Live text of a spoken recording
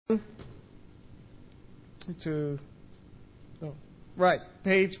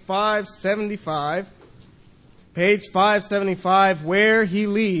Page 575. Page 575, where he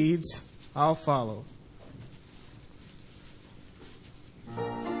leads, I'll follow.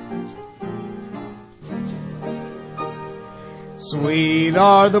 Sweet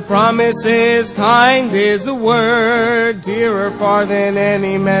are the promises, kind is the word, dearer far than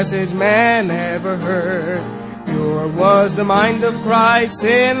any message man ever heard. Pure was the mind of Christ,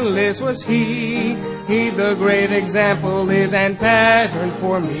 sinless was he. He the great example is and pattern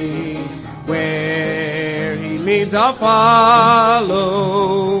for me. Where he leads I'll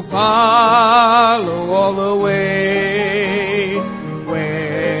follow, follow all the way.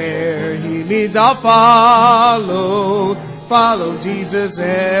 Where he leads I'll follow, follow Jesus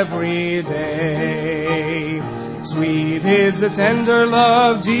every day. Sweet is the tender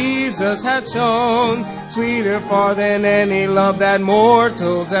love Jesus hath shown, sweeter far than any love that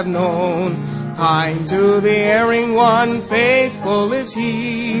mortals have known. Kind to the erring one, faithful is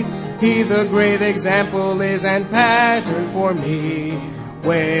he. He the great example is and pattern for me.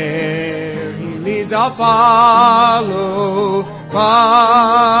 Where he leads I'll follow,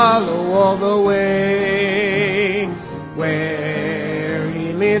 follow all the way. Where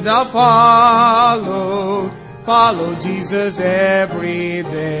he leads I'll follow, follow Jesus every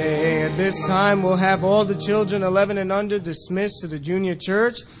day. At this time we'll have all the children 11 and under dismissed to the junior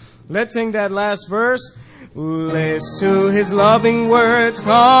church. Let's sing that last verse. Listen to his loving words,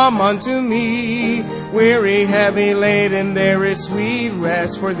 come unto me. Weary, heavy laden, there is sweet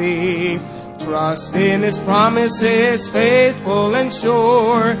rest for thee. Trust in his promises, faithful and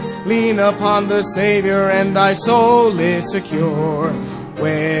sure. Lean upon the Savior and thy soul is secure.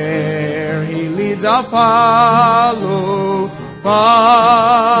 Where he leads I'll follow,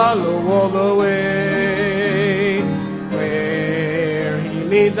 follow all the way. Where he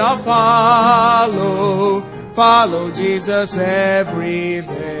leads I'll follow, follow Jesus every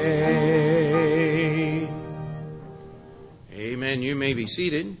day. Amen. You may be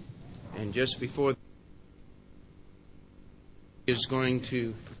seated. And just before is going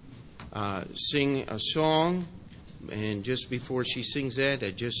to sing a song, and just before she sings that,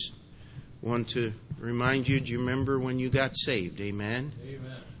 I just want to remind you, do you remember when you got saved? Amen?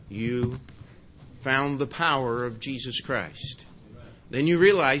 Amen. You found the power of Jesus Christ. Amen. Then you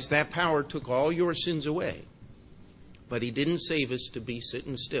realized that power took all your sins away. But he didn't save us to be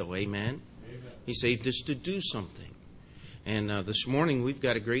sitting still. Amen? Amen. He saved us to do something. And this morning we've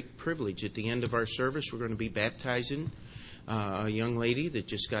got a great privilege. At the end of our service, we're going to be baptizing a young lady that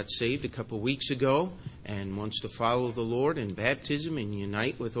just got saved a couple weeks ago and wants to follow the Lord in baptism and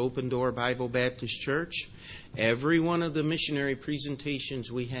unite with Open Door Bible Baptist Church. Every one of the missionary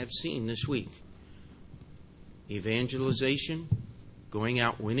presentations we have seen this week, evangelization, going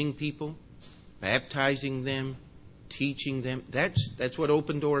out winning people, baptizing them, teaching them, that's what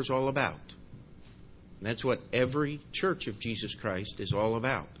Open Door is all about. That's what every Church of Jesus Christ is all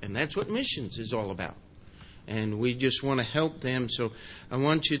about. And that's what missions is all about. And we just want to help them. So I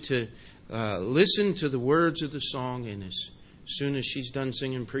want you to listen to the words of the song. And as soon as she's done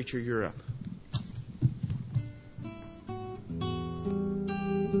singing, preacher, you're up.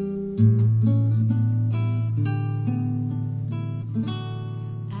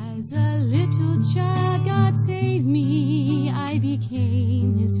 As a little child, God saved me. I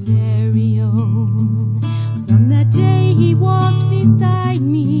became his very own. From that day he walked beside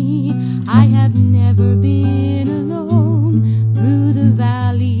me, I have never been alone. Through the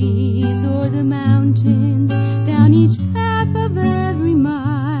valleys or the mountains, down each path of every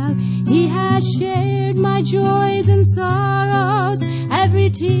mile, he has shared my joys and sorrows, every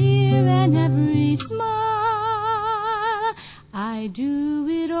tear and every smile. I do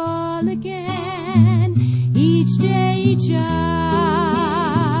it all again, each day, each hour,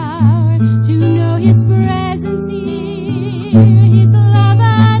 to know his presence here, his love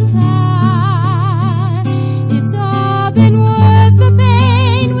and power. It's all been worth the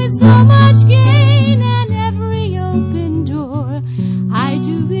pain, with so much gain and every open door. I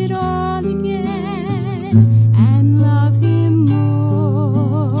do it all again and love him more.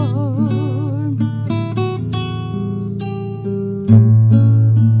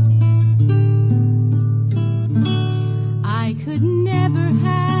 I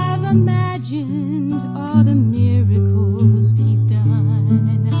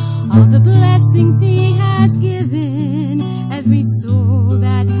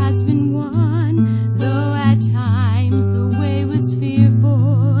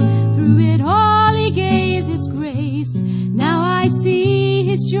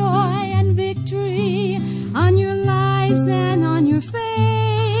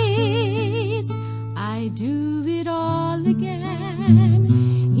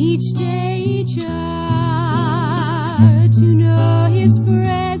again. Each day, each hour, to know His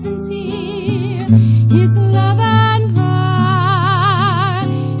presence here, His love and power.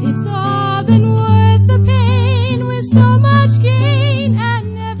 It's all been worth the pain, with so much gain,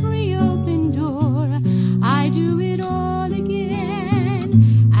 and every open door. I do it all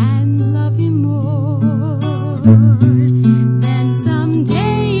again and love Him more. Then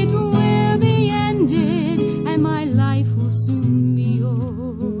someday it will be ended, and my life will soon be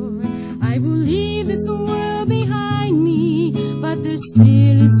o'er. I will leave this world behind me, but there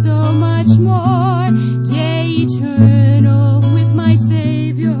still is so much more. Day eternal with my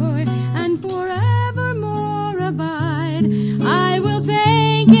Savior, and forevermore abide. I will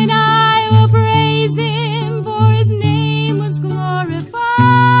thank and I will praise Him, for His name was glorified.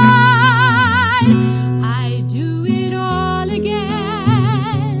 I do it all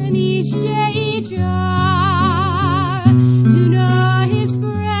again, each day, each hour, to know His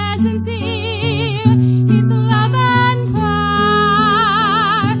presence here, His love and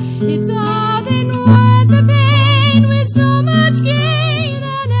power. It's all been worth the pain, with so much gain,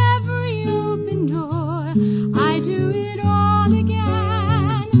 and every open door. I do it all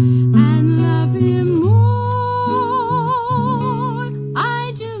again and love Him more.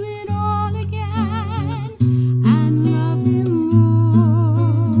 I do it all again and love Him more.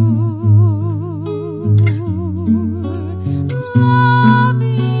 Love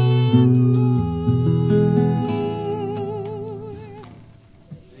Him more.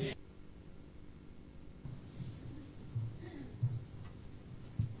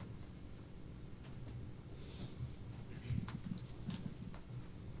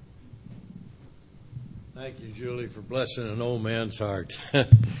 Thank you, Julie, for blessing an old man's heart.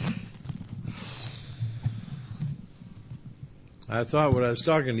 I thought what I was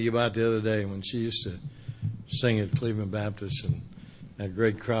talking to you about the other day when she used to sing at Cleveland Baptist and that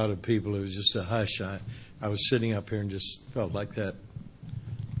great crowd of people, it was just a hush. I was sitting up here and just felt like that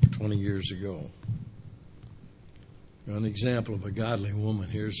 20 years ago. An example of a godly woman.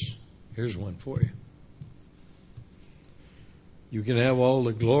 Here's one for you. You can have all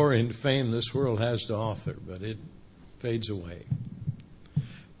the glory and fame this world has to offer, but it fades away.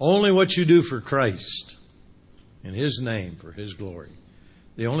 Only what you do for Christ, in His name, for His glory.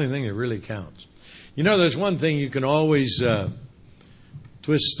 The only thing that really counts. You know, there's one thing you can always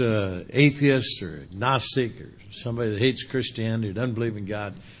twist an atheist or agnostic or somebody that hates Christianity or doesn't believe in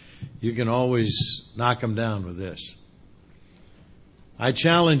God. You can always knock them down with this. I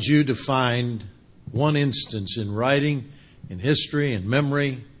challenge you to find one instance in writing, in history, in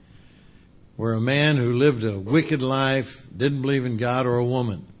memory, where a man who lived a wicked life, didn't believe in God, or a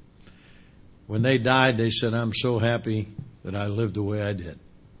woman, when they died, they said, "I'm so happy that I lived the way I did."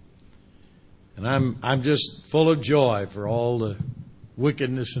 And I'm just full of joy for all the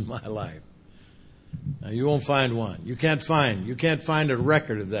wickedness in my life. Now, you won't find one. You can't find a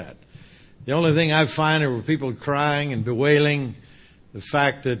record of that. The only thing I find are people crying and bewailing the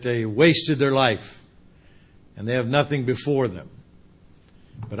fact that they wasted their life and they have nothing before them.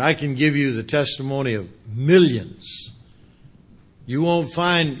 But I can give you the testimony of millions. You won't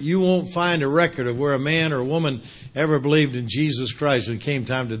find a record of where a man or a woman ever believed in Jesus Christ and came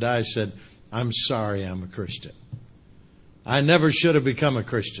time to die said, "I'm sorry I'm a Christian. I never should have become a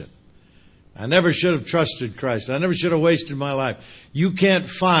Christian. I never should have trusted Christ. I never should have wasted my life." You can't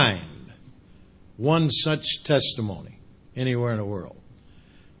find one such testimony anywhere in the world.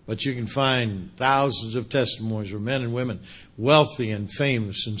 But you can find thousands of testimonies where men and women, wealthy and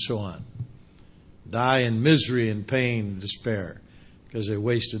famous and so on, die in misery and pain and despair because they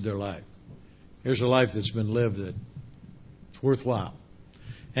wasted their life. Here's a life that's been lived that's worthwhile.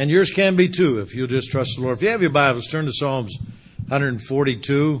 And yours can be too if you'll just trust the Lord. If you have your Bibles, turn to Psalms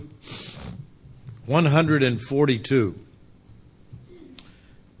 142. 142.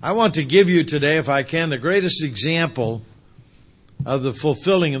 I want to give you today, if I can, the greatest example of the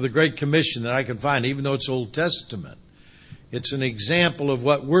fulfilling of the Great Commission that I can find, even though it's Old Testament. It's an example of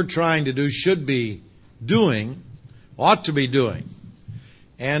what we're trying to do, should be doing, ought to be doing.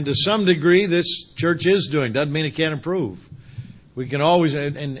 And to some degree, this church is doing. Doesn't mean it can't improve. We can always,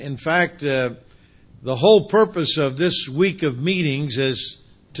 in fact, the whole purpose of this week of meetings is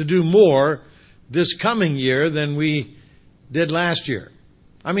to do more this coming year than we did last year.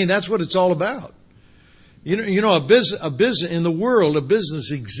 I mean, that's what it's all about. You know, a business in the world, a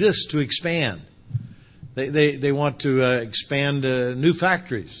business exists to expand. They want to expand new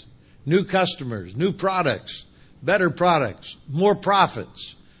factories, new customers, new products, better products, more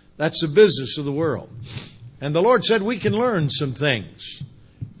profits. That's the business of the world. And the Lord said we can learn some things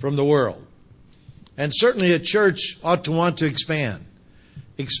from the world. And certainly a church ought to want to expand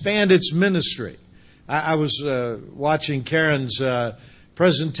its ministry. I was watching Karen's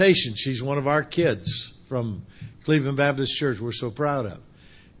presentation. She's one of our kids from Cleveland Baptist Church we're so proud of.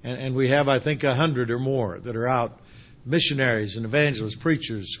 And we have, I think, 100 or more that are out, missionaries and evangelists,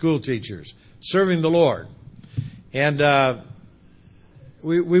 preachers, school teachers, serving the Lord. And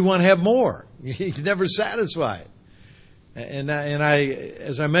we want to have more. You're never satisfied. And I,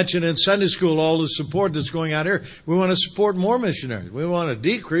 as I mentioned in Sunday school, all the support that's going out here, we want to support more missionaries. We want to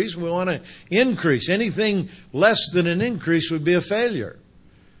decrease. We want to increase. Anything less than an increase would be a failure.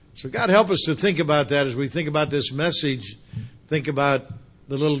 So God help us to think about that as we think about this message. Think about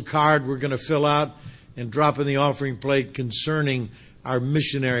the little card we're going to fill out and drop in the offering plate concerning our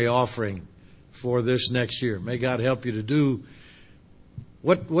missionary offering for this next year. May God help you to do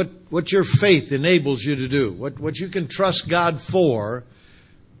what your faith enables you to do, what you can trust God for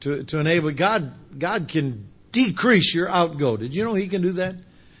to enable. God can decrease your outgo. Did you know He can do that?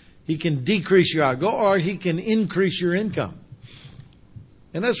 He can decrease your outgo, or He can increase your income.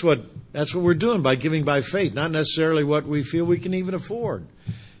 And that's what we're doing by giving by faith, not necessarily what we feel we can even afford,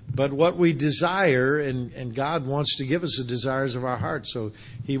 but what we desire, and God wants to give us the desires of our heart, so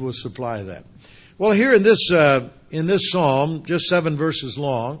He will supply that. Well, here in this psalm, just 7 verses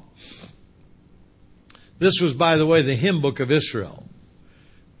long, this was, by the way, the hymn book of Israel.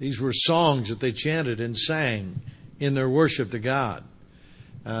 These were songs that they chanted and sang in their worship to God.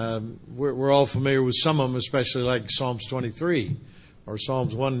 We're all familiar with some of them, especially like Psalms 23, or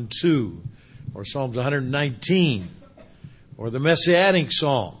Psalms 1 and 2, or Psalms 119, or the Messianic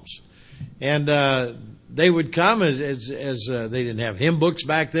Psalms. And they would come as they didn't have hymn books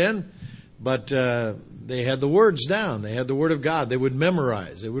back then, but they had the words down. They had the Word of God. They would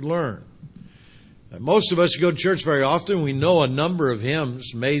memorize. They would learn. Most of us who go to church very often, we know a number of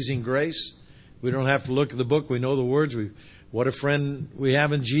hymns. Amazing Grace. We don't have to look at the book. We know the words. What a friend we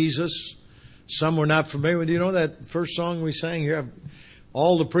have in Jesus. Some we're not familiar with. Do you know that first song we sang here?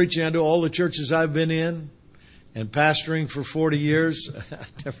 All the preaching I do, all the churches I've been in, and pastoring for 40 years. I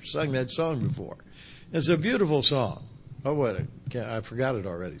never sung that song before. It's a beautiful song. Oh, what? I forgot it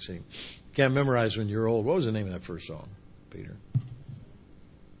already. See, can't memorize when you're old. What was the name of that first song, Peter?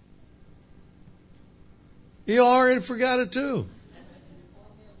 You already forgot it too.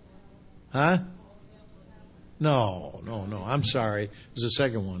 Huh? No. I'm sorry. It was the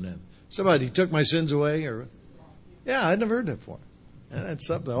second one then. Somebody took my sins away, or yeah, I'd never heard that before. And that's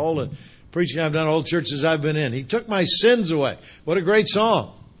something. All the preaching I've done, all the churches I've been in, He took my sins away. What a great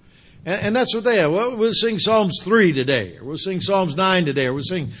song. And that's what they have. Well, we'll sing Psalms 3 today, or we'll sing Psalms 9 today, or we'll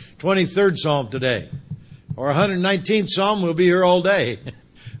sing 23rd Psalm today, or 119th Psalm. We'll be here all day,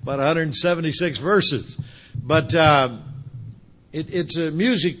 about 176 verses. But it's a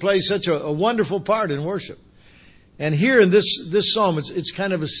music plays such a wonderful part in worship. And here in this psalm, it's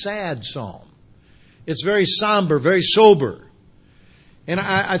kind of a sad psalm. It's very somber, very sober. And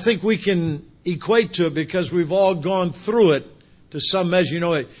I think we can equate to it because we've all gone through it to some measure. You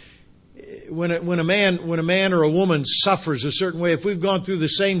know, when a man or a woman suffers a certain way, if we've gone through the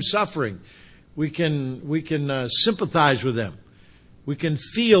same suffering, we can sympathize with them. We can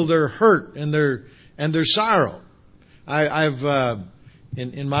feel their hurt and their sorrow. I've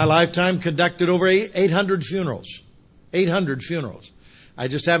in my lifetime conducted over 800 funerals. 800 funerals. I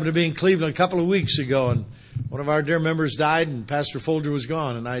just happened to be in Cleveland a couple of weeks ago, and one of our dear members died, and Pastor Folger was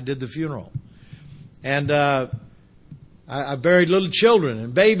gone, and I did the funeral. And I buried little children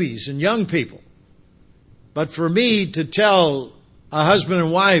and babies and young people. But for me to tell a husband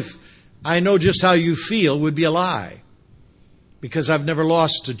and wife, I know just how you feel, would be a lie. Because I've never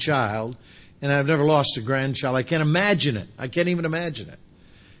lost a child, and I've never lost a grandchild. I can't imagine it. I can't even imagine it.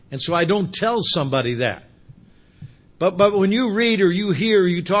 And so I don't tell somebody that. But when you read or you hear or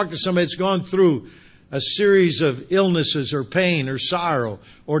you talk to somebody that's gone through a series of illnesses or pain or sorrow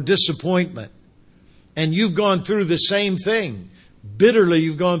or disappointment, and you've gone through the same thing, bitterly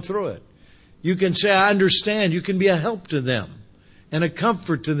you've gone through it, you can say, I understand. You can be a help to them and a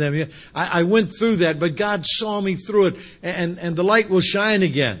comfort to them. I went through that, but God saw me through it, and the light will shine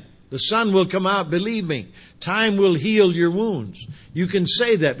again. The sun will come out, believe me. Time will heal your wounds. You can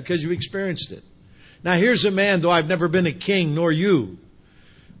say that because you've experienced it. Now here's a man, though I've never been a king, nor you.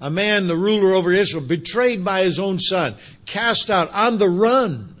 A man, the ruler over Israel, betrayed by his own son, cast out, on the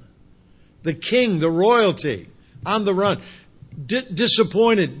run. The king, the royalty, on the run.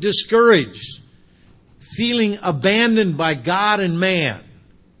 Disappointed, discouraged, feeling abandoned by God and man.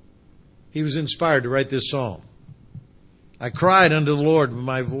 He was inspired to write this psalm. I cried unto the Lord with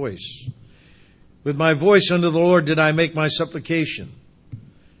my voice. With my voice unto the Lord did I make my supplication.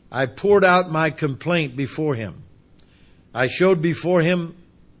 I poured out my complaint before him. I showed before him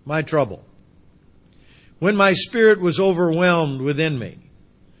my trouble. When my spirit was overwhelmed within me,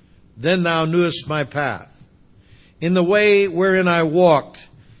 then thou knewest my path. In the way wherein I walked,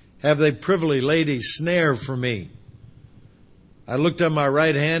 have they privily laid a snare for me. I looked on my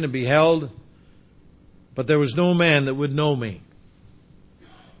right hand and beheld, but there was no man that would know me.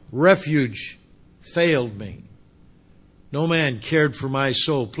 Refuge failed me. No man cared for my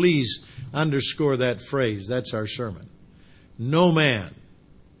soul. Please underscore that phrase. That's our sermon. No man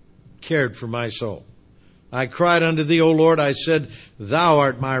cared for my soul. I cried unto thee, O Lord. I said, thou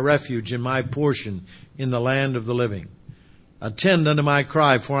art my refuge and my portion in the land of the living. Attend unto my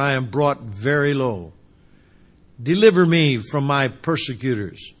cry, for I am brought very low. Deliver me from my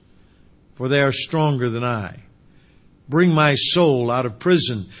persecutors, for they are stronger than I. Bring my soul out of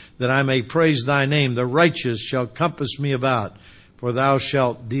prison, that I may praise thy name. The righteous shall compass me about, for thou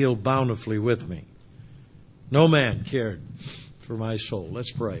shalt deal bountifully with me. No man cared for my soul.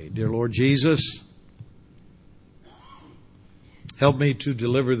 Let's pray. Dear Lord Jesus, help me to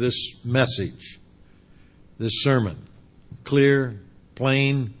deliver this message, this sermon. Clear,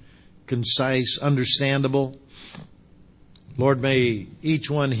 plain, concise, understandable. Lord, may each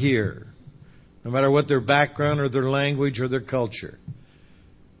one hear, no matter what their background or their language or their culture,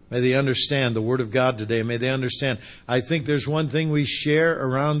 may they understand the Word of God today. May they understand. I think there's one thing we share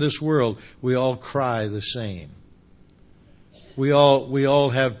around this world. We all cry the same. We all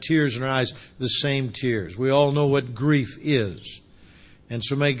have tears in our eyes, the same tears. We all know what grief is. And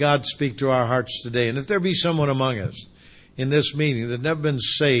so may God speak to our hearts today. And if there be someone among us in this meeting that never been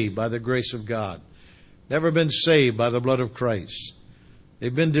saved by the grace of God, never been saved by the blood of Christ,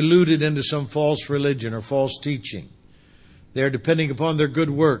 they've been deluded into some false religion or false teaching. They're depending upon their good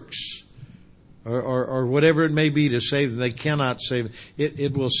works or whatever it may be to save them. They cannot save them.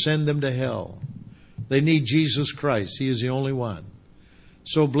 It will send them to hell. They need Jesus Christ. He is the only one.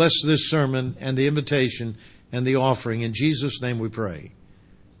 So bless this sermon and the invitation and the offering. In Jesus' name we pray.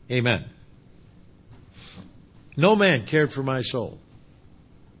 Amen. No man cared for my soul.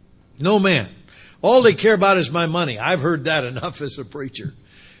 No man. All they care about is my money. I've heard that enough as a preacher.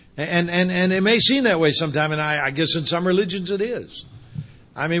 And it may seem that way sometime, and I guess in some religions it is.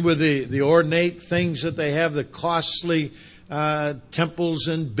 I mean, with the ornate things that they have, the costly temples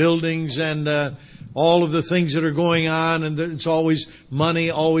and buildings and all of the things that are going on, and it's always money,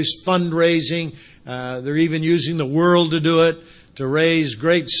 always fundraising. They're even using the world to do it, to raise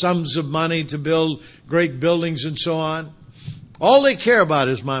great sums of money to build great buildings and so on. All they care about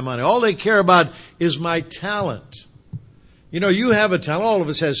is my money. All they care about is my talent. You know, you have a talent. All of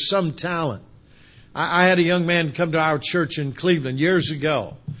us has some talent. I had a young man come to our church in Cleveland years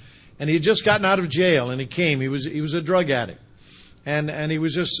ago, and he had just gotten out of jail, and he came. He was a drug addict, and he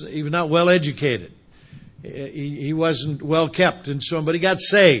was not well educated. He wasn't well kept, and so, but he got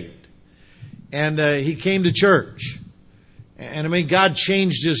saved, and he came to church, and I mean, God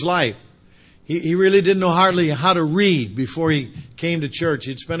changed his life. He really didn't know hardly how to read before he came to church.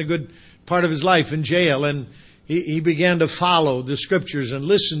 He'd spent a good part of his life in jail, and he began to follow the scriptures and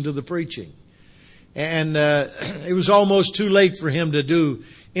listen to the preaching. And it was almost too late for him to do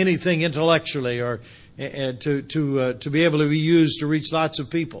anything intellectually or to be able to be used to reach lots of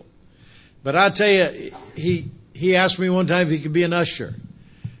people. But I tell you, he asked me one time if he could be an usher.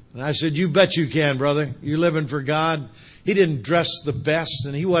 And I said, you bet you can, brother. You're living for God. He didn't dress the best,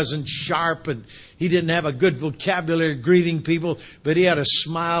 and he wasn't sharp, and he didn't have a good vocabulary greeting people, but he had a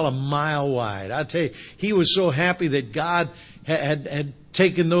smile a mile wide. I tell you, he was so happy that God had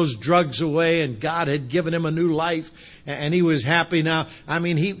taken those drugs away, and God had given him a new life, and he was happy now. I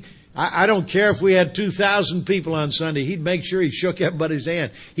mean, I don't care if we had 2,000 people on Sunday. He'd make sure he shook everybody's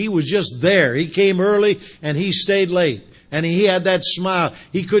hand. He was just there. He came early, and he stayed late. And he had that smile.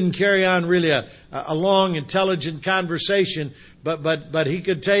 He couldn't carry on really a long, intelligent conversation, but he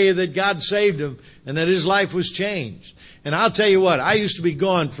could tell you that God saved him and that his life was changed. And I'll tell you what, I used to be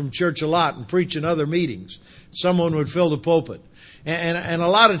gone from church a lot and preach in other meetings. Someone would fill the pulpit. And a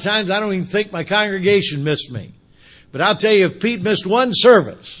lot of times I don't even think my congregation missed me. But I'll tell you, if Pete missed one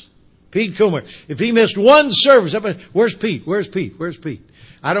service, Pete Coomer, if he missed one service, where's Pete? Where's Pete? Where's Pete?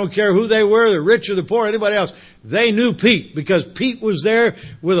 I don't care who they were, the rich or the poor, anybody else. They knew Pete because Pete was there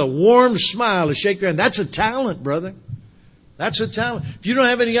with a warm smile to shake their hand. That's a talent, brother. That's a talent. If you don't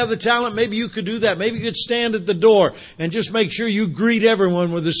have any other talent, maybe you could do that. Maybe you could stand at the door and just make sure you greet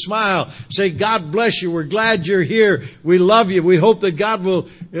everyone with a smile. Say, God bless you. We're glad you're here. We love you. We hope that God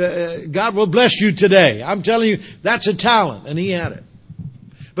will bless you today. I'm telling you, that's a talent, and he had it.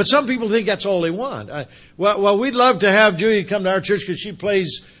 But some people think that's all they want. Well, we'd love to have Julia come to our church because she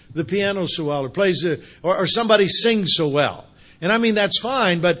plays the piano so well, or somebody sings so well. And I mean, that's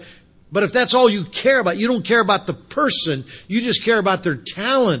fine, but if that's all you care about, you don't care about the person, you just care about their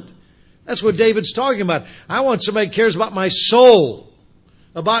talent. That's what David's talking about. I want somebody who cares about my soul,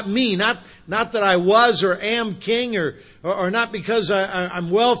 about me, not that I was or am king, or not because I'm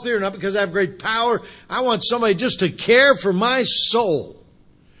wealthy, or not because I have great power. I want somebody just to care for my soul.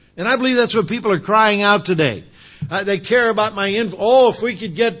 And I believe that's what people are crying out today. They care about my if we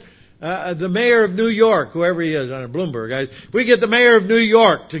could get the mayor of New York, whoever he is, on Bloomberg, if we get the mayor of New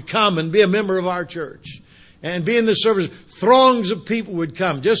York to come and be a member of our church and be in the service, throngs of people would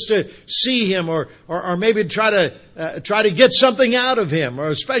come just to see him, or maybe try to get something out of him, or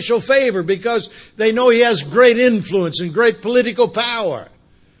a special favor because they know he has great influence and great political power.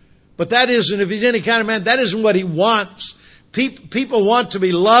 But that isn't, if he's any kind of man, that isn't what he wants. People want to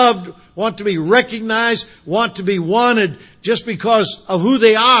be loved, want to be recognized, want to be wanted just because of who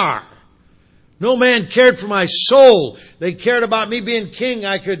they are. No man cared for my soul. They cared about me being king.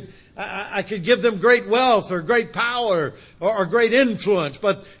 I could give them great wealth or great power or great influence,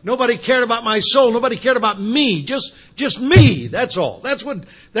 but nobody cared about my soul. Nobody cared about me. Just me. That's all. That's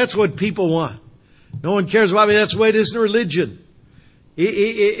what people want. No one cares about me. That's the way it is in religion.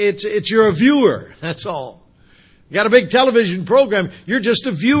 You're a viewer. That's all. You got a big television program. You're just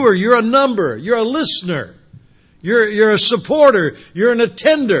a viewer. You're a number. You're a listener. You're a supporter. You're an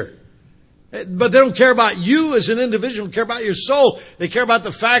attender. But they don't care about you as an individual. They care about your soul. They care about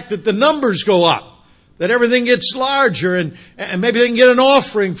the fact that the numbers go up, that everything gets larger, and maybe they can get an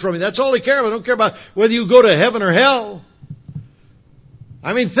offering from you. That's all they care about. They don't care about whether you go to heaven or hell.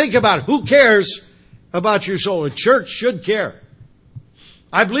 I mean, think about it. Who cares about your soul? A church should care.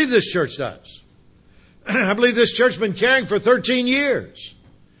 I believe this church does. I believe this church has been caring for 13 years.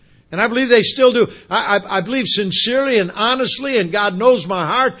 And I believe they still do. I believe sincerely and honestly, and God knows my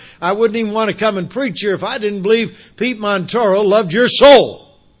heart, I wouldn't even want to come and preach here if I didn't believe Pete Montoro loved your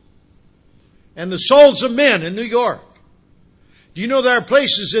soul. And the souls of men in New York. Do you know there are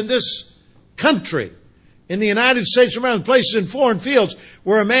places in this country, in the United States of America, places in foreign fields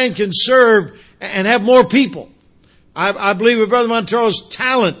where a man can serve and have more people? I believe with Brother Montoro's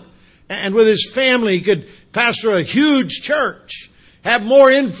talent and with his family, he could pastor a huge church, have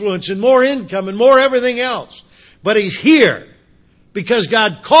more influence and more income and more everything else. But he's here because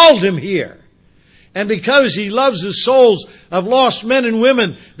God called him here. And because he loves the souls of lost men and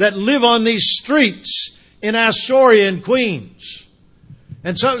women that live on these streets in Astoria and Queens.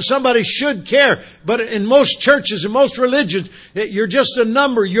 And so somebody should care. But in most churches and most religions, you're just a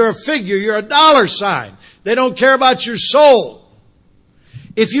number, you're a figure, you're a dollar sign. They don't care about your soul.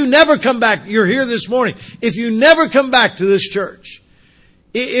 If you never come back, you're here this morning. If you never come back to this church,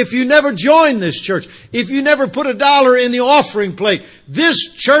 if you never join this church, if you never put $1 in the offering plate,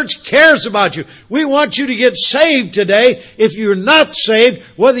 this church cares about you. We want you to get saved today. If you're not saved,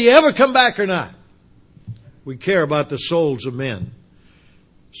 whether you ever come back or not, we care about the souls of men.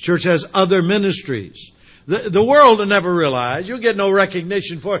 This church has other ministries. The world will never realize. You'll get no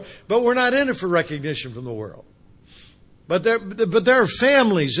recognition for it. But we're not in it for recognition from the world. But there are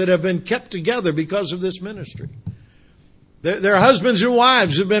families that have been kept together because of this ministry. There are husbands and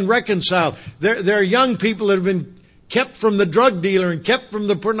wives who have been reconciled. There are young people that have been kept from the drug dealer and kept from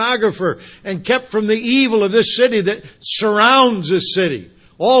the pornographer and kept from the evil of this city that surrounds this city.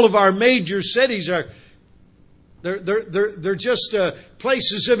 All of our major cities are they're just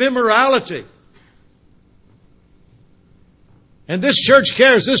places of immorality. And this church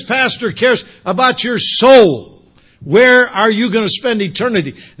cares, this pastor cares about your soul. Where are you going to spend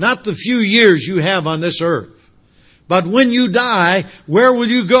eternity? Not the few years you have on this earth. But when you die, where will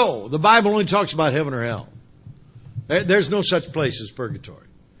you go? The Bible only talks about heaven or hell. There's no such place as purgatory.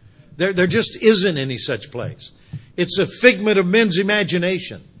 There just isn't any such place. It's a figment of men's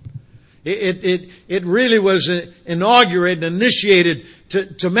imagination. It really was inaugurated, initiated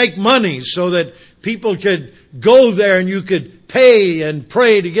to make money so that people could go there and you could pay and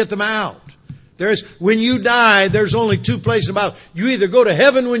pray to get them out. When you die, there's only two places about it. You either go to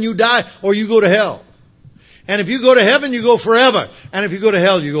heaven when you die or you go to hell. And if you go to heaven, you go forever. And if you go to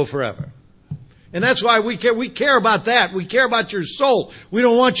hell, you go forever. And that's why we care. We care about that. We care about your soul. We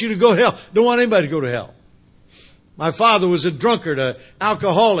don't want you to go to hell. Don't want anybody to go to hell. My father was a drunkard, an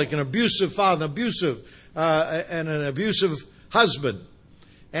alcoholic, an abusive father, and an abusive husband.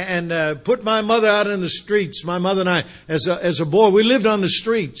 And put my mother out in the streets. My mother and I, as a boy, we lived on the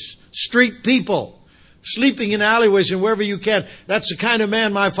streets. Street people. sleeping in alleyways and wherever you can. That's the kind of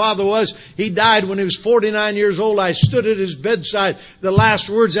man my father was. He died when he was 49 years old. I stood at his bedside. The last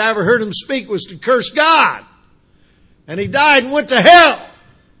words I ever heard him speak was to curse God. And he died and went to hell.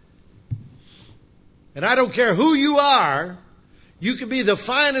 And I don't care who you are. You can be the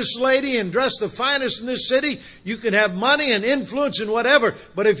finest lady and dress the finest in this city. You can have money and influence and whatever.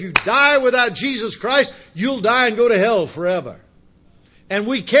 But if you die without Jesus Christ, you'll die and go to hell forever. And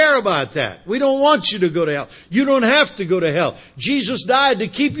we care about that. We don't want you to go to hell. You don't have to go to hell. Jesus died to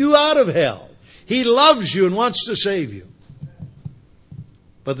keep you out of hell. He loves you and wants to save you.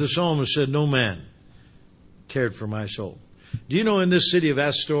 But the psalmist said, no man cared for my soul. Do you know in this city of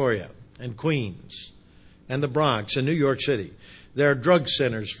Astoria and Queens and the Bronx and New York City, there are drug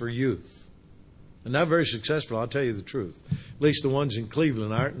centers for youth? And not very successful, I'll tell you the truth. At least the ones in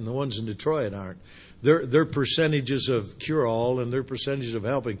Cleveland aren't and the ones in Detroit aren't. Their percentages of cure-all and their percentages of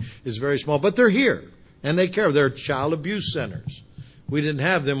helping is very small. But they're here, and they care. They're child abuse centers. We didn't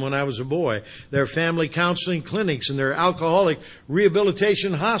have them when I was a boy. They're family counseling clinics, and they're alcoholic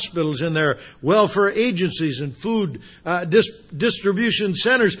rehabilitation hospitals, and they're welfare agencies and food distribution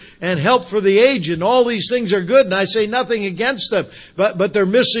centers and help for the aged. All these things are good, and I say nothing against them. But they're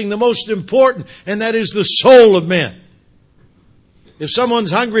missing the most important, and that is the soul of men. If someone's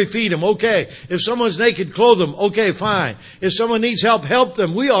hungry, feed them. Okay. If someone's naked, clothe them. Okay, fine. If someone needs help, help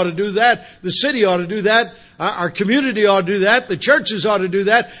them. We ought to do that. The city ought to do that. Our community ought to do that. The churches ought to do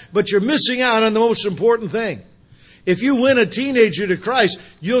that. But you're missing out on the most important thing. If you win a teenager to Christ,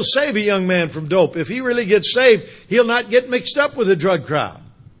 you'll save a young man from dope. If he really gets saved, he'll not get mixed up with the drug crowd.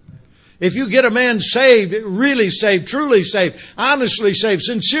 If you get a man saved, really saved, truly saved, honestly saved,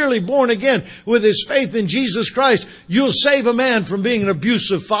 sincerely born again with his faith in Jesus Christ, you'll save a man from being an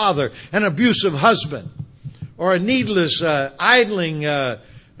abusive father, an abusive husband, or a needless, idling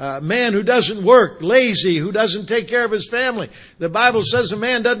man who doesn't work, lazy, who doesn't take care of his family. The Bible says a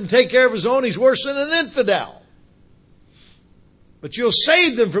man doesn't take care of his own, he's worse than an infidel. But you'll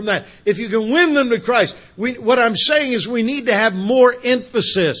save them from that if you can win them to Christ. What I'm saying is we need to have more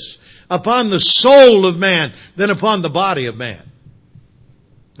emphasis upon the soul of man than upon the body of man.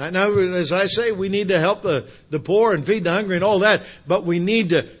 Now, as I say, we need to help the poor and feed the hungry and all that, but we need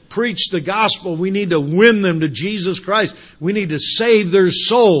to preach the gospel. We need to win them to Jesus Christ. We need to save their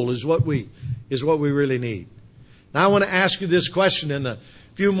soul is what we really need. Now, I want to ask you this question in the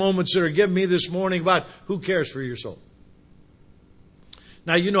few moments that are given me this morning about who cares for your soul.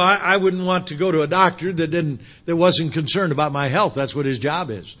 Now, you know, I wouldn't want to go to a doctor that wasn't concerned about my health. That's what his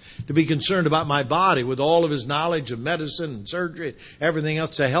job is. To be concerned about my body with all of his knowledge of medicine and surgery and everything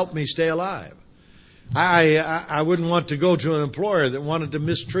else to help me stay alive. I wouldn't want to go to an employer that wanted to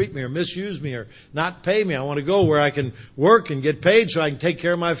mistreat me or misuse me or not pay me. I want to go where I can work and get paid so I can take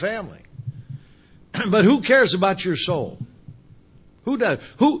care of my family. But who cares about your soul? Who does?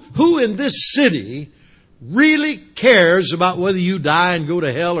 Who in this city really cares about whether you die and go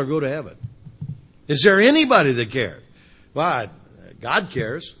to hell or go to heaven? Is there anybody that cares? Well, God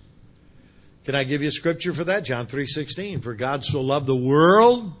cares. Can I give you a scripture for that? John 3:16. For God so loved the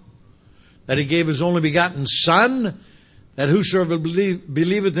world that he gave his only begotten Son, that whosoever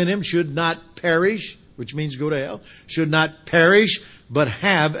believeth in him should not perish, which means go to hell, should not perish, but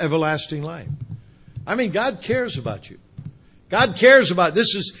have everlasting life. I mean, God cares about you. God cares about,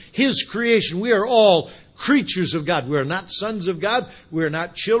 this is his creation. We are all creatures of God. We are not sons of God. We are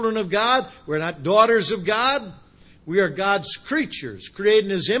not children of God. We are not daughters of God. We are God's creatures, created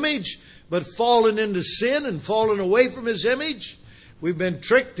in his image, but fallen into sin and fallen away from his image. We've been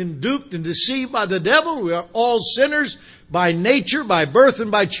tricked and duped and deceived by the devil. We are all sinners by nature, by birth,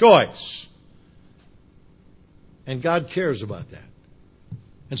 and by choice. And God cares about that.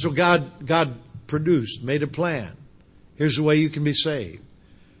 And so God produced, made a plan. Here's the way you can be saved.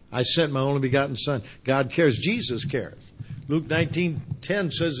 I sent my only begotten Son. God cares. Jesus cares. Luke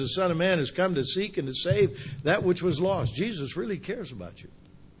 19:10 says the Son of Man has come to seek and to save that which was lost. Jesus really cares about you.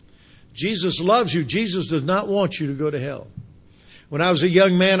 Jesus loves you. Jesus does not want you to go to hell. When I was a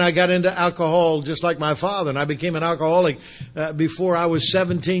young man, I got into alcohol just like my father, and I became an alcoholic before I was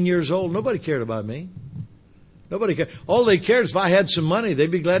 17 years old. Nobody cared about me. Nobody cared. All they cared is if I had some money, they'd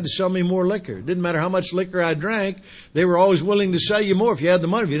be glad to sell me more liquor. It didn't matter how much liquor I drank. They were always willing to sell you more if you had the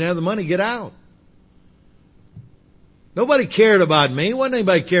money. If you didn't have the money, get out. Nobody cared about me. Wasn't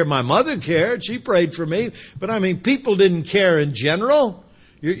anybody cared. My mother cared. She prayed for me. But I mean, people didn't care in general.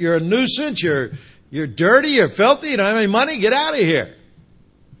 You're a nuisance. You're dirty. You're filthy. You don't have any money. Get out of here.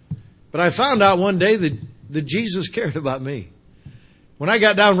 But I found out one day that Jesus cared about me. When I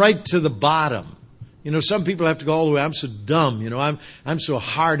got down right to the bottom, You know, some people have to go all the way. I'm so dumb. You know, I'm so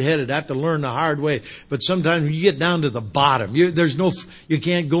hard-headed. I have to learn the hard way. But sometimes when you get down to the bottom, you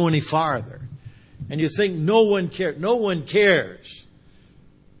can't go any farther. And you think no one cares. No one cares.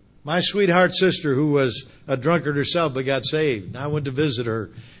 My sweetheart sister, who was a drunkard herself but got saved, and I went to visit her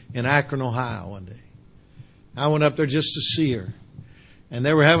in Akron, Ohio one day. I went up there just to see her. And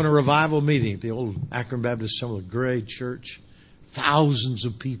they were having a revival meeting at the old Akron Baptist Assembly, great church. Thousands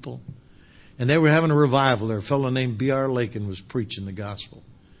of people. And they were having a revival there. A fellow named B.R. Lakin was preaching the gospel.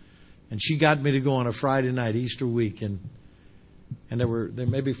 And she got me to go on a Friday night, Easter week, and there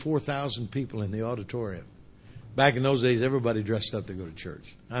may be 4,000 people in the auditorium. Back in those days, everybody dressed up to go to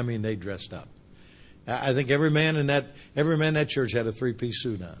church. I mean, they dressed up. I think every man in that church had a 3-piece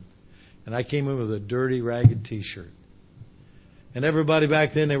suit on. And I came in with a dirty, ragged T-shirt. And everybody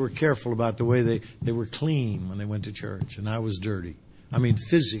back then, they were careful about the way they were clean when they went to church. And I was dirty. I mean,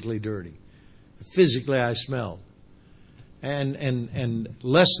 physically dirty. Physically, I smelled. And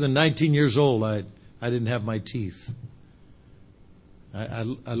less than 19 years old, I didn't have my teeth. I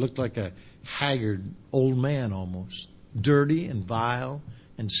looked like a haggard old man almost. Dirty and vile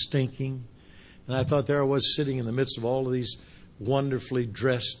and stinking. And I thought there I was sitting in the midst of all of these wonderfully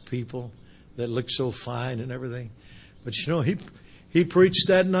dressed people that looked so fine and everything. But you know, he preached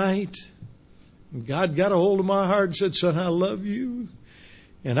that night. And God got a hold of my heart and said, "Son, I love you."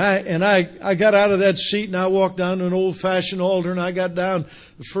 And I got out of that seat and I walked down to an old-fashioned altar, and I got down.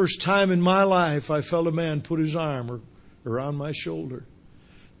 The first time in my life I felt a man put his arm around my shoulder.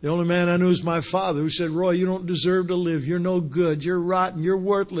 The only man I knew was my father, who said, "Roy, you don't deserve to live. You're no good. You're rotten. You're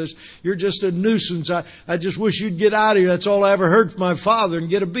worthless. You're just a nuisance. I just wish you'd get out of here." That's all I ever heard from my father, and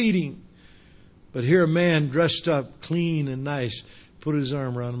get a beating. But here a man dressed up, clean and nice, put his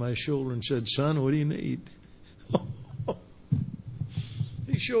arm around my shoulder and said, "Son, what do you need?"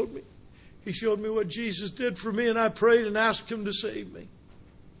 He showed me what Jesus did for me, and I prayed and asked Him to save me.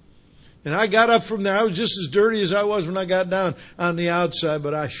 And I got up from there. I was just as dirty as I was when I got down on the outside,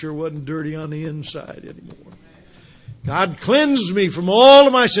 but I sure wasn't dirty on the inside anymore. God cleansed me from all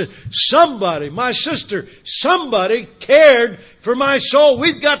of my sins. Somebody, my sister, somebody cared for my soul.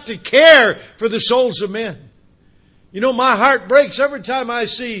 We've got to care for the souls of men. You know, my heart breaks every time I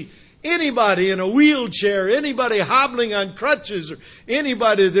see anybody in a wheelchair, anybody hobbling on crutches, or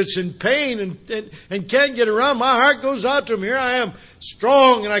anybody that's in pain and can't get around. My heart goes out to them. Here I am,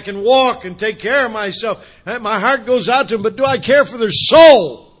 strong, and I can walk and take care of myself. And my heart goes out to them, but do I care for their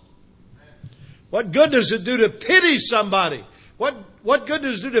soul? What good does it do to pity somebody? What good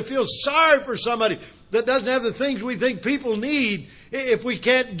does it do to feel sorry for somebody that doesn't have the things we think people need if we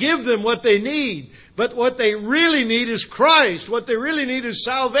can't give them what they need? But what they really need is Christ. What they really need is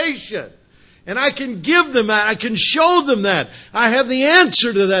salvation. And I can give them that. I can show them that. I have the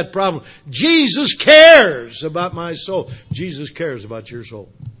answer to that problem. Jesus cares about my soul. Jesus cares about your soul.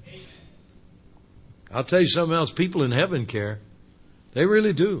 I'll tell you something else. People in heaven care. They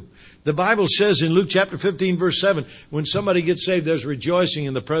really do. The Bible says in Luke chapter 15, verse 7, when somebody gets saved, there's rejoicing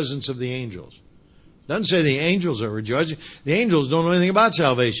in the presence of the angels. It doesn't say the angels are rejoicing. The angels don't know anything about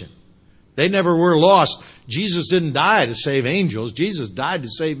salvation. They never were lost. Jesus didn't die to save angels. Jesus died to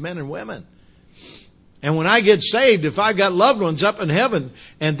save men and women. And when I get saved, if I've got loved ones up in heaven,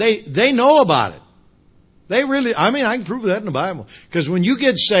 and they know about it. They really, I can prove that in the Bible. Because when you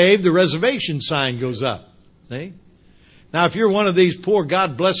get saved, the reservation sign goes up. See? Now, if you're one of these poor,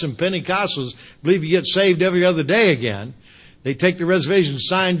 God bless them, Pentecostals, believe you get saved every other day again, they take the reservation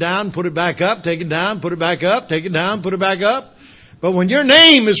sign down, put it back up, take it down, put it back up, take it down, put it back up. But when your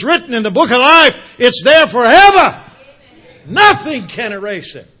name is written in the book of life, it's there forever. Nothing can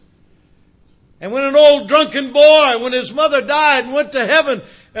erase it. And when an old drunken boy, when his mother died and went to heaven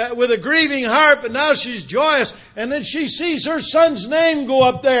with a grieving heart, but now she's joyous, and then she sees her son's name go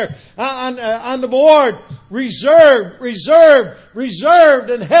up there on the board, reserved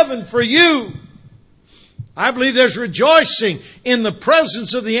in heaven for you. I believe there's rejoicing in the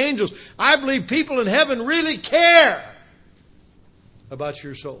presence of the angels. I believe people in heaven really care about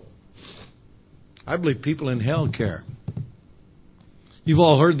your soul. I believe people in hell care. You've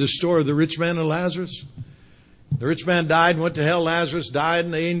all heard the story of the rich man and Lazarus. The rich man died and went to hell. Lazarus died,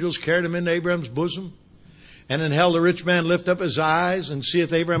 and the angels carried him into Abraham's bosom. And in hell the rich man lifted up his eyes and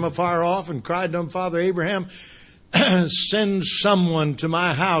seeth Abraham afar off, and cried to him, Father Abraham, send someone to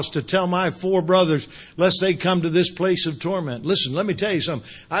my house to tell my 4 brothers, lest they come to this place of torment. Listen, let me tell you something.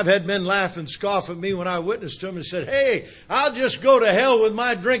 I've had men laugh and scoff at me when I witnessed to them and said, hey, I'll just go to hell with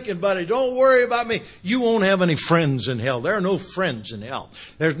my drinking buddy. Don't worry about me. You won't have any friends in hell. There are no friends in hell.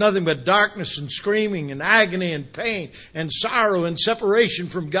 There's nothing but darkness and screaming and agony and pain and sorrow and separation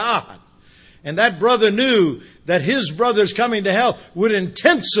from God. And that brother knew that his brother's coming to hell would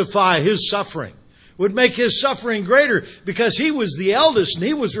intensify his suffering, would make his suffering greater, because he was the eldest and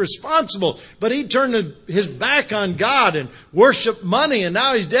he was responsible. But he turned his back on God and worshiped money, and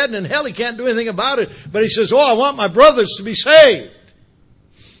now he's dead and in hell. He can't do anything about it. But he says, I want my brothers to be saved.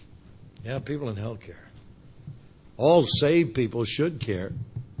 Yeah, people in hell care. All saved people should care.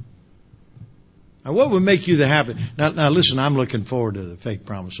 Now, what would make you the happy? Now, listen, I'm looking forward to the faith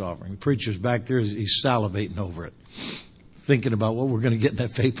promise offering. The preacher's back there, he's salivating over it, thinking about what we're going to get in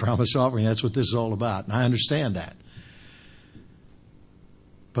that faith promise offering. That's what this is all about, and I understand that.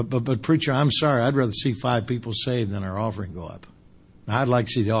 But preacher, I'm sorry, I'd rather see 5 people saved than our offering go up. Now, I'd like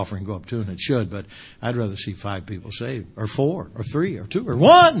to see the offering go up too, and it should, but I'd rather see 5 people saved, or 4, or 3, or 2, or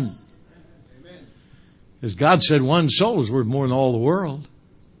 1. Because God said 1 soul is worth more than all the world.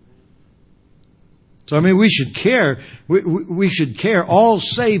 So, we should care. We should care. All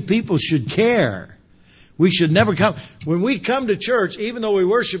saved people should care. We should never come. When we come to church, even though we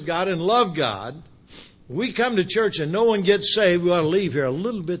worship God and love God, we come to church and no one gets saved, we ought to leave here a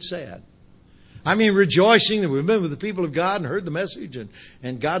little bit sad. Rejoicing that we've been with the people of God and heard the message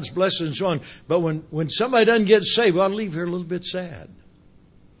and God's blessing and so on. But when somebody doesn't get saved, we ought to leave here a little bit sad.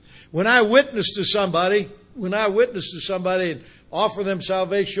 When I witness to somebody and offer them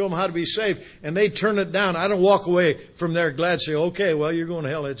salvation, show them how to be saved, and they turn it down, I don't walk away from there glad and say, okay, well, you're going to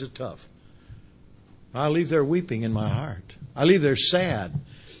hell, it's tough. I leave there weeping in my heart. I leave there sad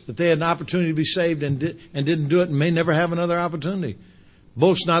that they had an opportunity to be saved and didn't do it and may never have another opportunity.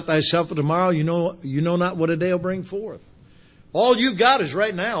 Boast not thyself of tomorrow, you know not what a day will bring forth. All you've got is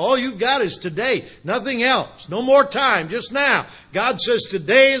right now. All you've got is today. Nothing else. No more time. Just now. God says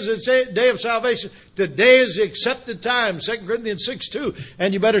today is the day of salvation. Today is the accepted time. 2 Corinthians 6:2.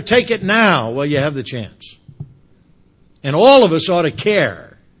 And you better take it now while you have the chance. And all of us ought to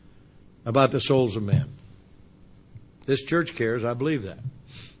care about the souls of men. This church cares. I believe that.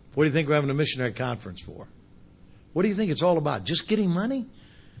 What do you think we're having a missionary conference for? What do you think it's all about? Just getting money?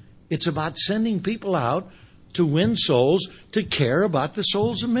 It's about sending people out to win souls, to care about the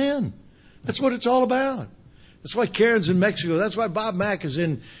souls of men. That's what it's all about. That's why Karen's in Mexico. That's why Bob Mack is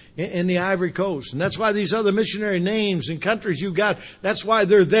in the Ivory Coast. And that's why these other missionary names and countries you've got, that's why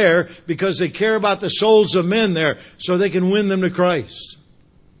they're there, because they care about the souls of men there so they can win them to Christ.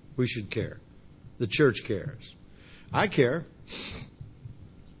 We should care. The church cares. I care.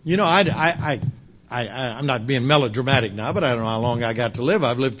 I'm not being melodramatic now, but I don't know how long I got to live.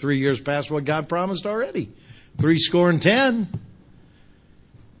 I've lived 3 years past what God promised already. 70.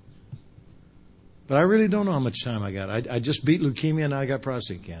 But I really don't know how much time I got. I just beat leukemia and now I got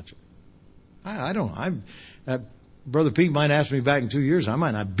prostate cancer. I don't know. Brother Pete might ask me back in 2 years. I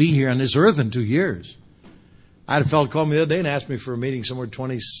might not be here on this earth in 2 years. I had a fellow call me the other day and asked me for a meeting somewhere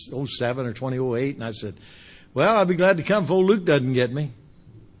 2007 or 2008. And I said, well, I'll be glad to come if old Luke doesn't get me.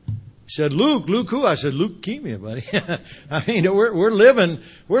 He said, Luke who? I said, leukemia, buddy.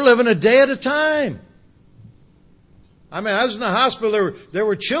 We're living a day at a time. I was in the hospital. There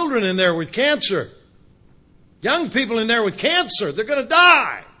were children in there with cancer. Young people in there with cancer. They're going to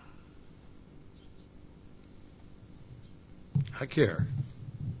die. I care.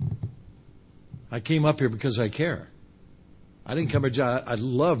 I came up here because I care. I didn't come here. I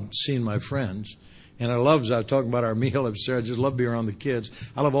love seeing my friends. And I love, as I was talking about our meal upstairs, I just love being around the kids.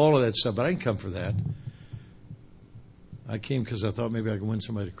 I love all of that stuff, but I didn't come for that. I came because I thought maybe I could win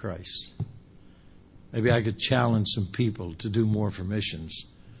somebody to Christ. Maybe I could challenge some people to do more for missions,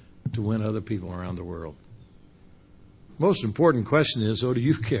 to win other people around the world. Most important question is, do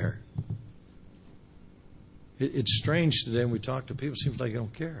you care? It's strange today when we talk to people, it seems like they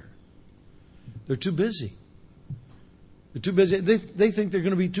don't care. They're too busy. They're too busy. They think they're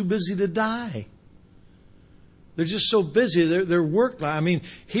going to be too busy to die. They're just so busy. Their work life.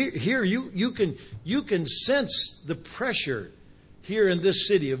 Here you can sense the pressure here in this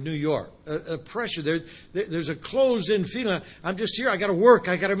city of New York. A pressure. There's a closed-in feeling. I'm just here. I got to work.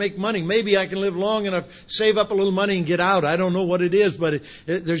 I got to make money. Maybe I can live long enough, save up a little money and get out. I don't know what it is, but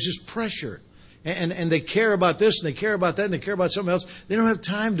there's just pressure. And they care about this and they care about that and they care about something else. They don't have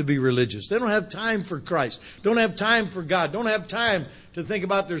time to be religious. They don't have time for Christ. Don't have time for God. Don't have time to think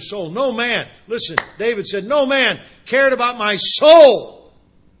about their soul. No man, listen, David said, no man cared about my soul.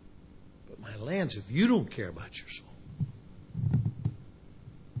 But my lands, if you don't care about your soul,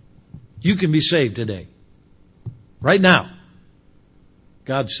 you can be saved today. Right now.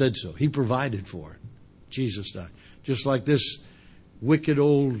 God said so. He provided for it. Jesus died. Just like this wicked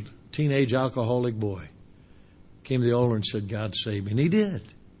old teenage alcoholic boy came to the altar and said, God save me. And He did.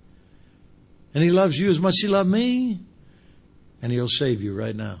 And He loves you as much as He loved me. And He'll save you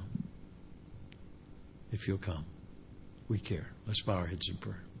right now. if you'll come. We care. Let's bow our heads in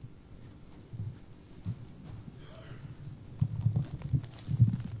prayer.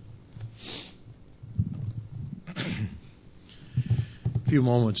 A few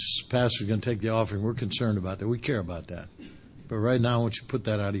moments, Pastor's going to take the offering. We're concerned about that. We care about that. But right now, I want you to put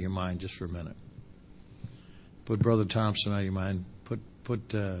that out of your mind just for a minute. Put Brother Thompson out of your mind.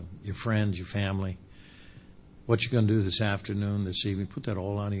 Put your friends, your family, what you're going to do this afternoon, this evening. Put that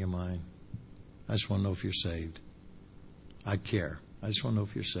all out of your mind. I just want to know if you're saved. I care. I just want to know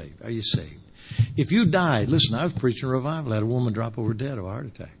if you're saved. Are you saved? If you died, listen, I was preaching a revival. I had a woman drop over dead of a heart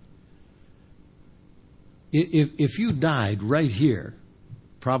attack. If you died right here,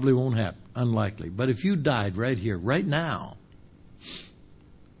 probably won't happen. Unlikely. But if you died right here, right now,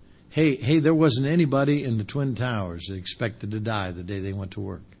 hey, there wasn't anybody in the Twin Towers that expected to die the day they went to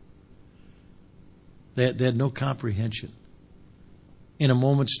work. They had no comprehension. In a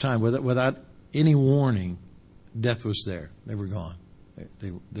moment's time, without any warning, death was there. They were gone.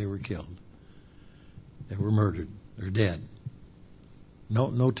 They were killed. They were murdered. They're dead.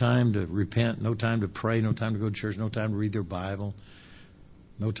 No time to repent, no time to pray, no time to go to church, no time to read their Bible,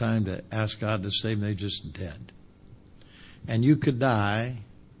 no time to ask God to save them. They're just dead. And you could die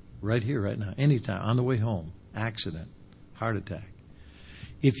right here, right now, anytime, on the way home, accident, heart attack.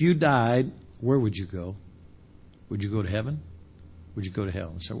 If you died, where would you go? Would you go to heaven? Would you go to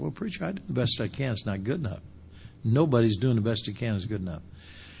hell? And say, well, preacher, I do the best I can. It's not good enough. Nobody's doing the best he can is good enough.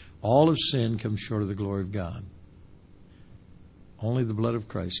 All of sin comes short of the glory of God. Only the blood of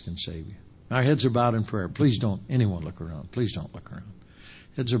Christ can save you. Our heads are bowed in prayer. Please don't anyone look around. Please don't look around.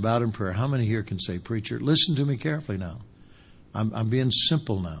 Heads are bowed in prayer. How many here can say, preacher, listen to me carefully now. I'm being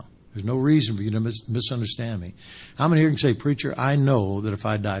simple now. There's no reason for you to misunderstand me. How many here can say, preacher, I know that if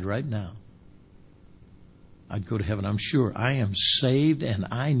I died right now, I'd go to heaven. I'm sure. I am saved and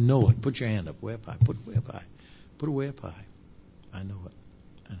I know it. Put your hand up way up high. Put it way up high. Put it way up high. I know it.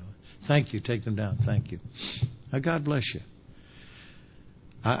 I know it. Thank you. Take them down. Thank you. Now, God bless you.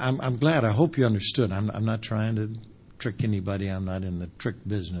 I'm glad. I hope you understood. I'm not trying to trick anybody. I'm not in the trick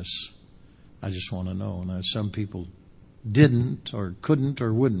business. I just want to know. Now, some people didn't or couldn't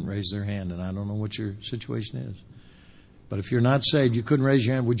or wouldn't raise their hand, and I don't know what your situation is. But if you're not saved, you couldn't raise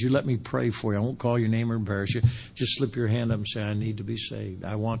your hand, would you let me pray for you? I won't call your name or embarrass you. Just slip your hand up and say, I need to be saved.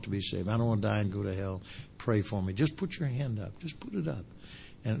 I want to be saved. I don't want to die and go to hell. Pray for me. Just put your hand up. Just put it up.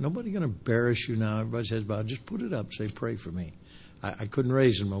 And nobody's going to embarrass you now. Everybody says, "Bob, just put it up. Say, pray for me. I couldn't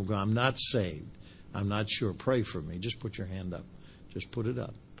raise them. I'm not saved. I'm not sure. Pray for me. Just put your hand up. Just put it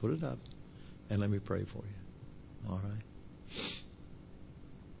up. Put it up. And let me pray for you. All right.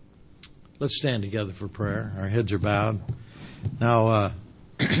 Let's stand together for prayer. Our heads are bowed. Now,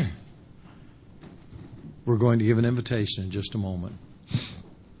 we're going to give an invitation in just a moment.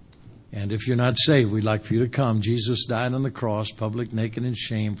 And if you're not saved, we'd like for you to come. Jesus died on the cross, public, naked, and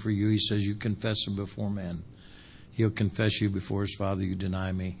shame for you. He says you confess him before men. He'll confess you before his Father. You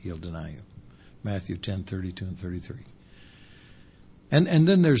deny me, he'll deny you. Matthew 10:32 and 33. And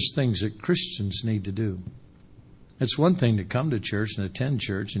then there's things that Christians need to do. It's one thing to come to church and attend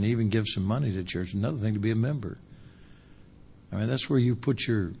church and even give some money to church. Another thing to be a member. I mean, that's where you put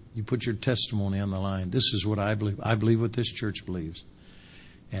your testimony on the line. This is what I believe. I believe what this church believes.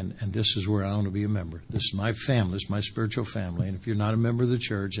 And this is where I want to be a member. This is my family. This is my spiritual family. And if you're not a member of the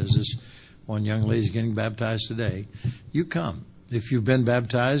church, as this one young lady is getting baptized today, you come. If you've been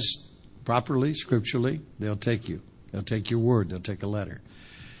baptized properly, scripturally, they'll take you. They'll take your word. They'll take a letter.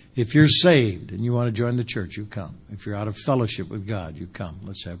 If you're saved and you want to join the church, you come. If you're out of fellowship with God, you come.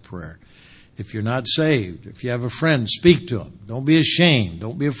 Let's have prayer. If you're not saved, if you have a friend, speak to him. Don't be ashamed.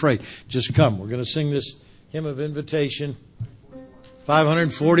 Don't be afraid. Just come. We're going to sing this hymn of invitation.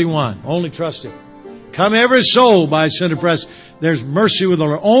 541. Only trust him. Come every soul by Center Press. There's mercy with the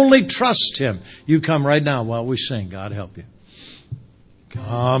Lord. Only trust him. You come right now while we sing. God help you.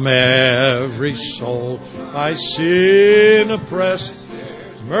 Come every soul by sin oppressed.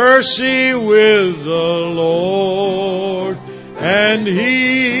 Mercy with the Lord, and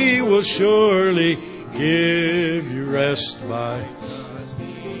he will surely give you rest by.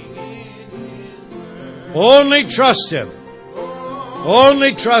 Only trust him.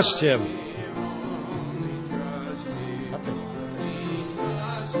 Only trust him.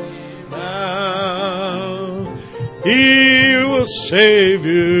 Now he will save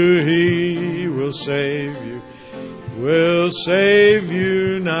you. He will save you. Will save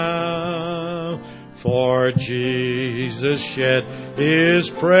you now. For Jesus shed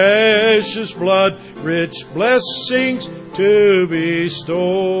his precious blood, rich blessings to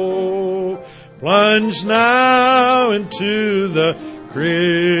bestow. Plunge now into the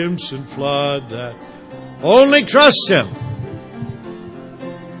crimson flood that Only trust Him.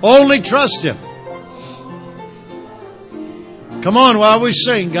 Only trust Him. Come on, while we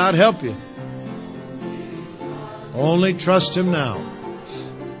sing, God help you. Only trust Him now.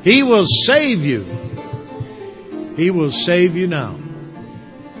 He will save you. He will save you now.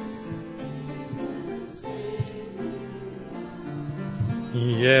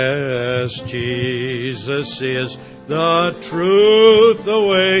 Yes, Jesus is the truth, the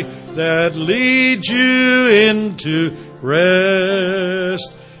way that leads you into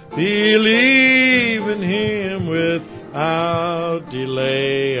rest. Believe in Him without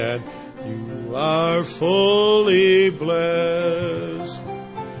delay, and you are fully blessed.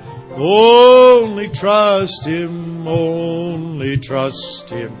 Only trust Him, only trust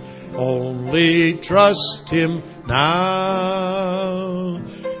Him, only trust Him now.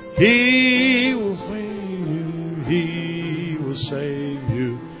 He will free you, He will save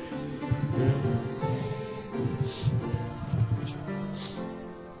you.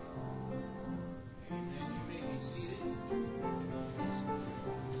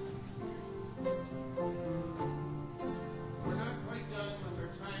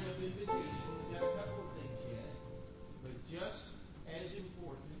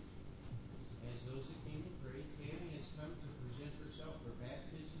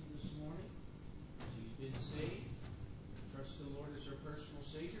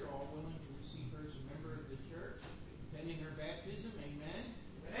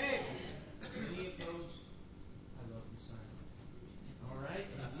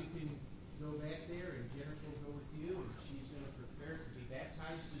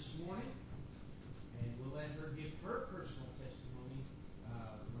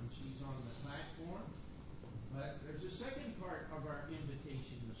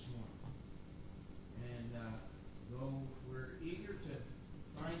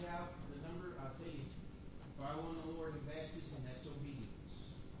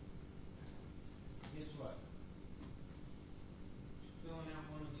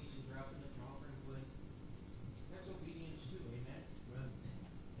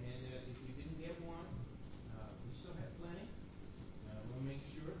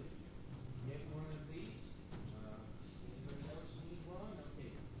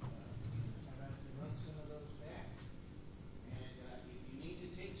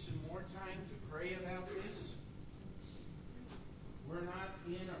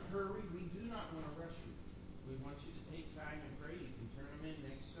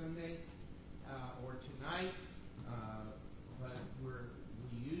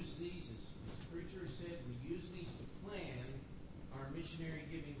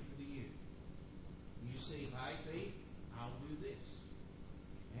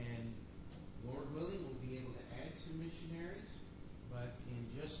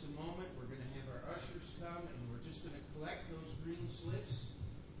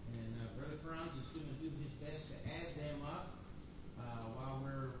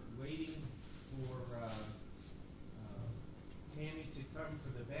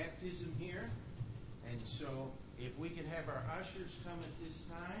 So if we could have our ushers come at this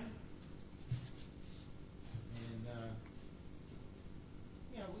time, and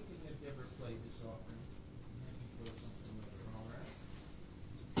yeah, we can have Deborah play this offering. Maybe play something with her, all right?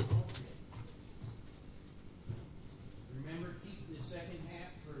 Okay. Remember, keep the second half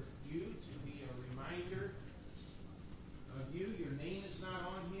for you to be a reminder of you. Your name is not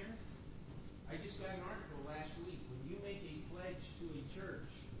on here. I just got an article last week. When you make a pledge to a church,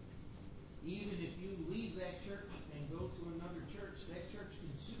 even if you leave that church and go to another church, that church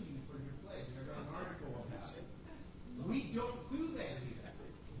can sue you for your pledge. I got an article about it. We don't do that here.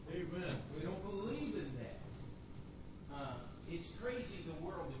 Amen. We don't believe in that. It's crazy the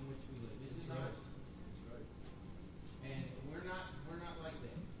world in which we live, is it not? That's right. And we're not like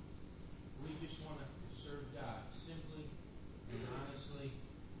that. We just want to serve God simply and honestly.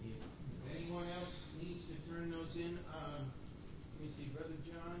 If anyone else needs to turn those in, let me see, Brother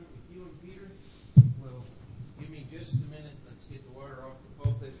John, if you and Peter will give me just a minute, let's get the water off the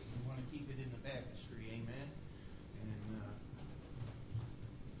pulpit. We want to keep it in the baptistry, amen? And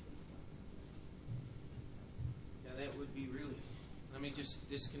yeah, that would be really. Let me just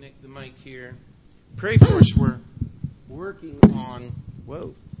disconnect the mic here. Pray for us. We're working on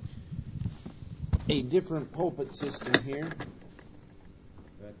a different pulpit system here,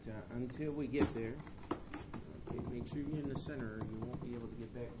 but until we get there. Okay, make sure you're in the center or you won't be able to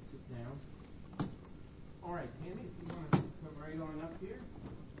get back and sit down. All right, Tammy, if you want to come right on up here.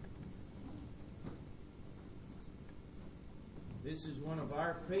 This is one of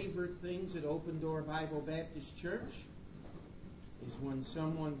our favorite things at Open Door Bible Baptist Church, is when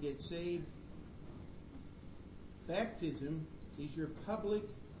someone gets saved Baptism is your public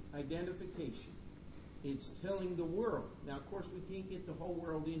identification. It's telling the world. Now, of course, we can't get the whole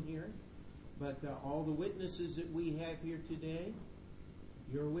world in here, but all the witnesses that we have here today,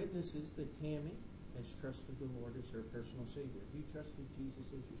 you're witnesses that Tammy has trusted the Lord as her personal Savior. Have you trusted Jesus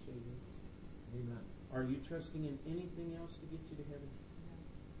as your Savior? Amen. Are you trusting in anything else to get you to heaven?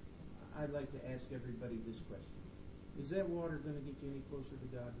 No. I'd like to ask everybody this question. Is that water going to get you any closer to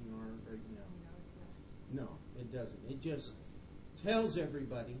God than you are right now? No, it doesn't. It just tells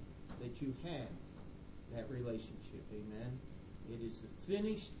everybody that you have that relationship. Amen. It is the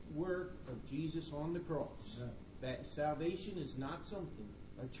finished work of Jesus on the cross. Yeah. That salvation is not something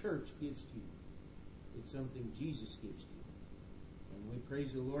a church gives to you. It's something Jesus gives to you. And we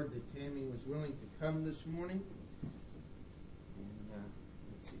praise the Lord that Tammy was willing to come this morning. And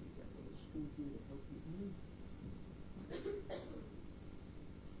let's see, we got a little stool here to help you in.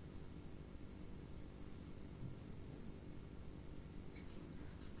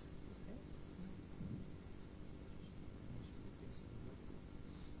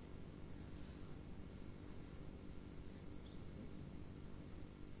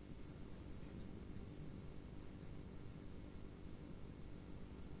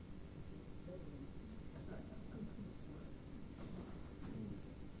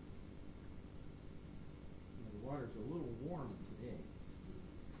 Water's a little warm today.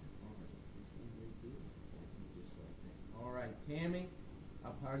 All right, Tammy,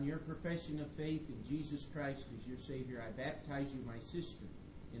 upon your profession of faith in Jesus Christ as your Savior, I baptize you, my sister,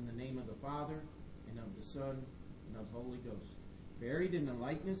 in the name of the Father, and of the Son, and of the Holy Ghost. Buried in the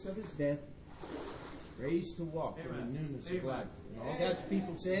likeness of his death, raised to walk in the newness of life. And all God's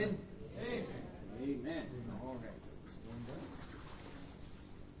people said, Amen. Amen. All right.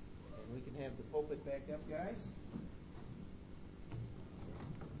 And we can have the pulpit back up, guys.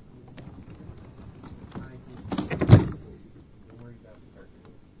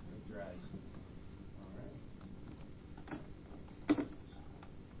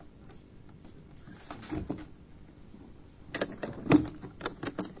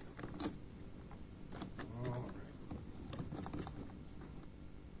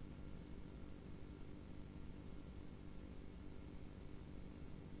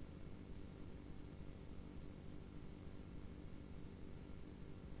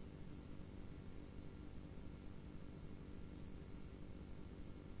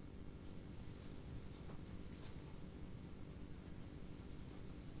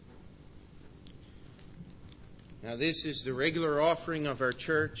 Now this is the regular offering of our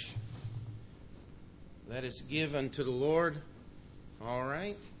church. Let us give unto the Lord. All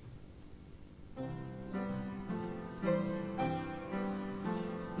right.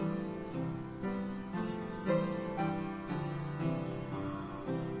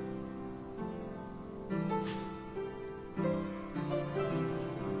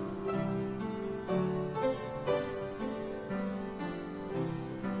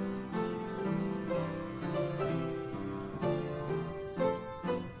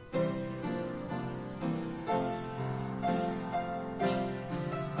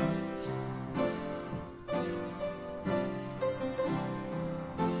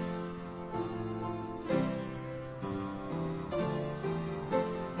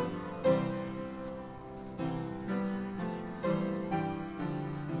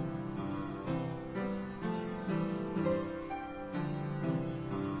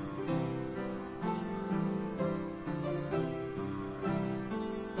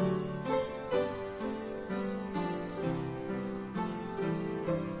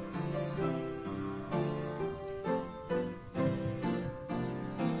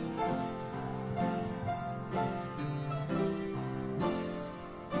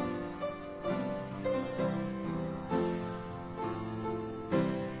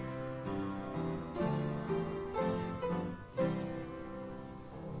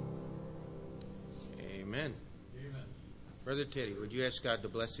 Amen. Amen. Brother Teddy, would you ask God to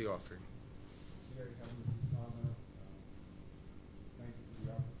bless the offering? Dear Heavenly Father, thank you for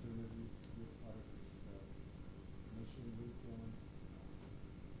the opportunity to be a part of this mission weekend.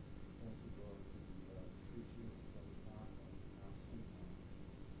 Thank you, Lord, for the preaching of the time of our season.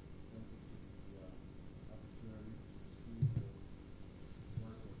 Thank you for the opportunity to see the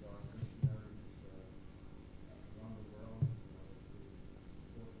work of our missionaries around the world,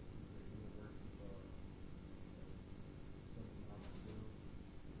 to support the work of some of our groups.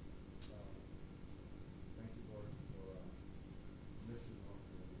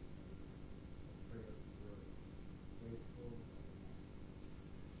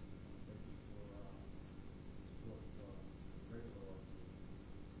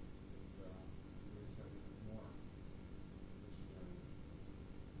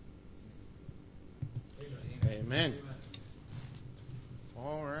 Amen.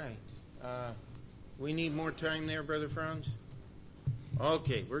 All right. We need more time there, Brother Franz?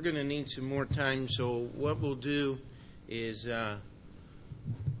 Okay, we're going to need some more time, so what we'll do is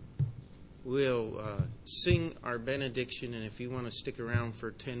we'll sing our benediction, and if you want to stick around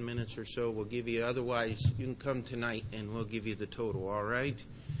for 10 minutes or so, we'll give you. Otherwise, you can come tonight, and we'll give you the total, all right?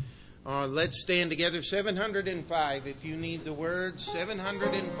 Let's stand together. 705, if you need the words.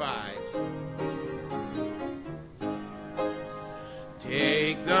 705.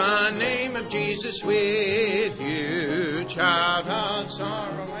 Take the name of Jesus with you, child of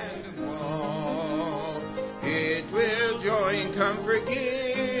sorrow and of woe. It will joy and comfort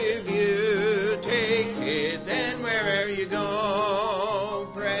give you. Take it then wherever you go.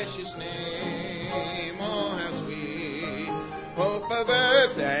 Precious name, oh how sweet, hope of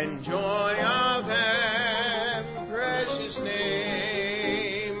earth and joy of heaven. Precious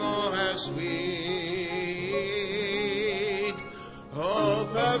name, oh how sweet,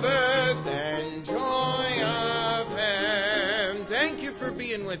 hope of earth and joy of heaven. Thank you for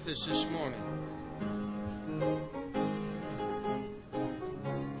being with us this morning.